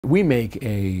we make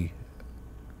a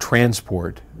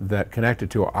transport that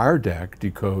connected to our DAC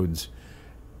decodes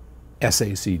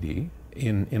SACD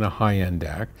in a high-end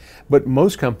DAC, but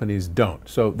most companies don't.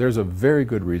 So there's a very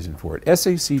good reason for it.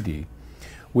 SACD,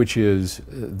 which is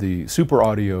the Super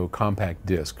Audio Compact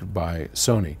Disc by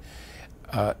Sony,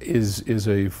 is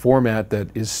a format that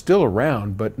is still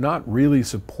around, but not really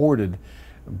supported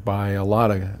by a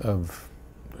lot of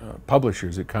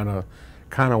publishers. It kind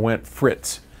of went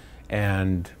fritz,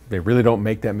 and they really don't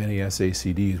make that many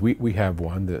SACDs. We have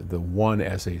one, the one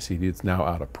SACD. It's now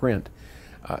out of print.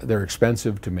 They're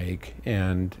expensive to make,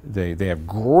 and they have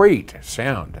great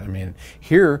sound. I mean,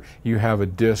 here you have a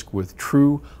disc with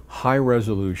true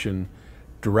high-resolution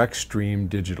direct stream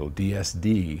digital,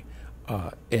 DSD,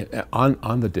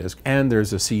 on the disc, and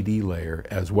there's a CD layer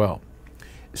as well.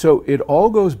 So it all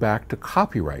goes back to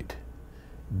copyright,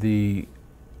 the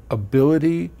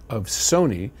ability of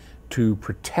Sony to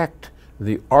protect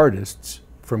the artists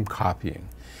from copying.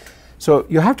 So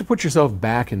you have to put yourself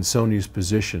back in Sony's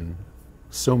position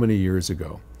so many years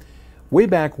ago. Way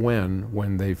back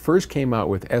when they first came out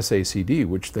with SACD,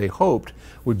 which they hoped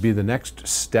would be the next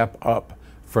step up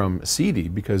from CD,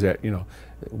 because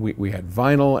we had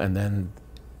vinyl, and then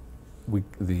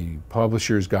the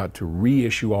publishers got to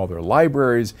reissue all their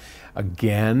libraries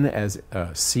again as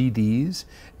CDs.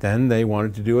 Then they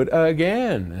wanted to do it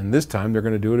again, and this time they're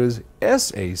going to do it as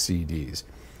SACDs.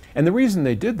 And the reason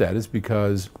they did that is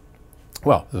because,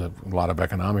 well, a lot of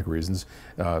economic reasons.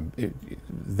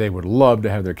 They would love to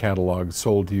have their catalog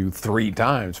sold to you 3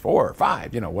 times, 4 or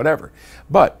 5, whatever.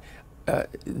 But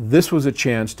this was a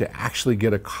chance to actually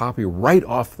get a copy right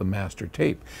off the master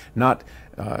tape, not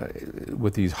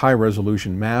with these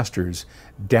high-resolution masters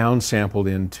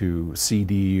downsampled into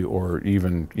CD or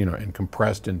even, and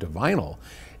compressed into vinyl.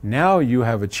 Now you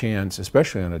have a chance,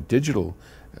 especially on a digital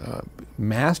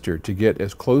master, to get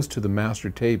as close to the master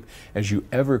tape as you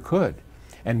ever could.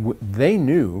 And they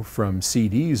knew from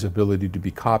CD's ability to be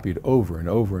copied over and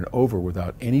over and over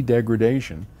without any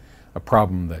degradation, a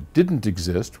problem that didn't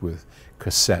exist with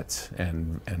cassettes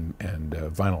and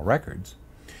vinyl records.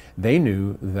 They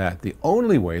knew that the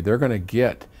only way they're going to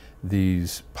get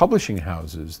these publishing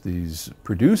houses, these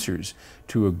producers,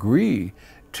 to agree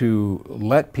to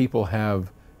let people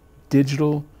have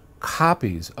digital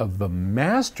copies of the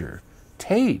master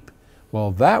tape,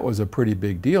 well, that was a pretty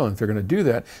big deal. And if they're going to do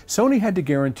that, Sony had to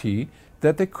guarantee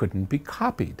that they couldn't be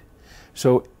copied.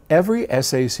 So every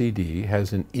SACD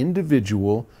has an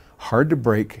individual,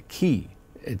 hard-to-break key.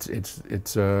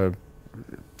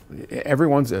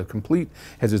 Everyone's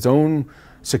has its own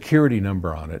security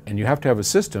number on it, and you have to have a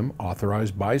system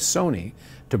authorized by Sony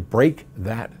to break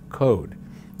that code.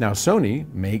 Now,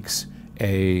 Sony makes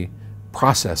a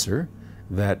processor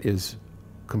that is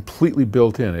completely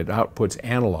built in. It outputs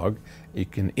analog.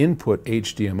 It can input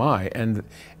HDMI,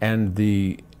 and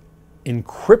the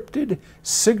encrypted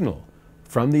signal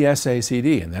from the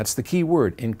SACD, and that's the key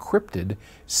word, encrypted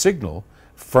signal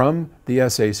from the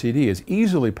SACD is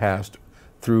easily passed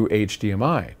through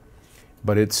HDMI,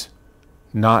 but it's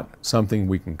not something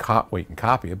we can copy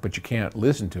it, but you can't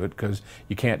listen to it because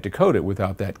you can't decode it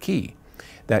without that key.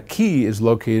 That key is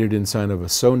located inside of a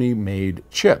Sony-made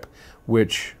chip,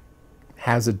 which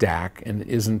has a DAC and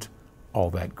isn't all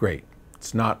that great.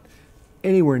 It's not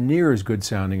anywhere near as good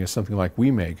sounding as something like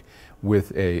we make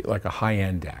with a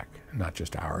high-end DAC. Not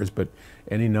just ours, but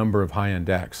any number of high-end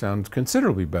DACs sounds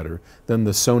considerably better than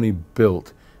the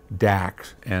Sony-built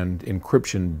DAC and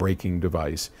encryption breaking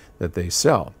device that they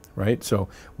sell, right? So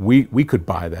we could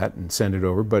buy that and send it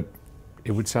over, but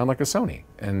it would sound like a Sony.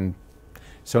 And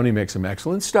Sony makes some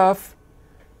excellent stuff.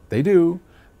 They do.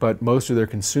 But most of their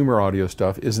consumer audio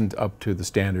stuff isn't up to the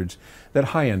standards that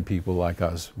high-end people like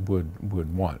us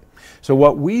would want. So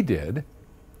what we did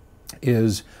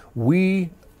is we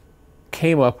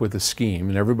came up with a scheme,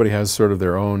 and everybody has sort of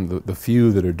their own, the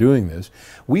few that are doing this.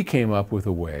 We came up with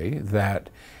a way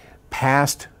that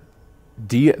past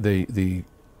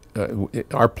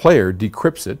our player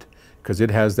decrypts it because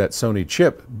it has that Sony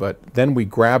chip, but then we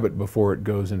grab it before it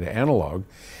goes into analog,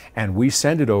 and we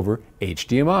send it over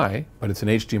HDMI, but it's an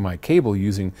HDMI cable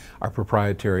using our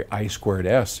proprietary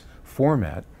I2S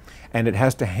format, and it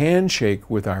has to handshake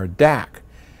with our DAC.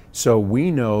 So we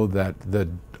know that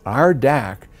our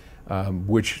DAC,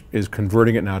 which is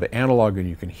converting it now to analog and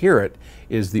you can hear it,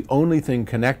 is the only thing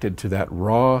connected to that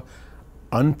raw,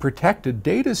 unprotected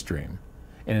data stream.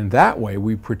 And in that way,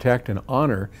 we protect and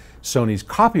honor Sony's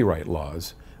copyright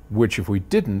laws, which if we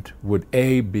didn't, would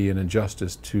be an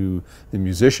injustice to the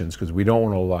musicians, because we don't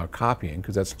want to allow copying,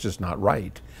 because that's just not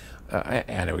right,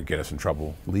 and it would get us in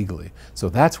trouble legally. So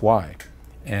that's why.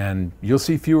 And you'll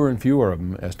see fewer and fewer of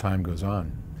them as time goes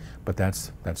on. But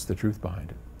that's the truth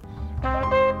behind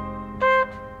it.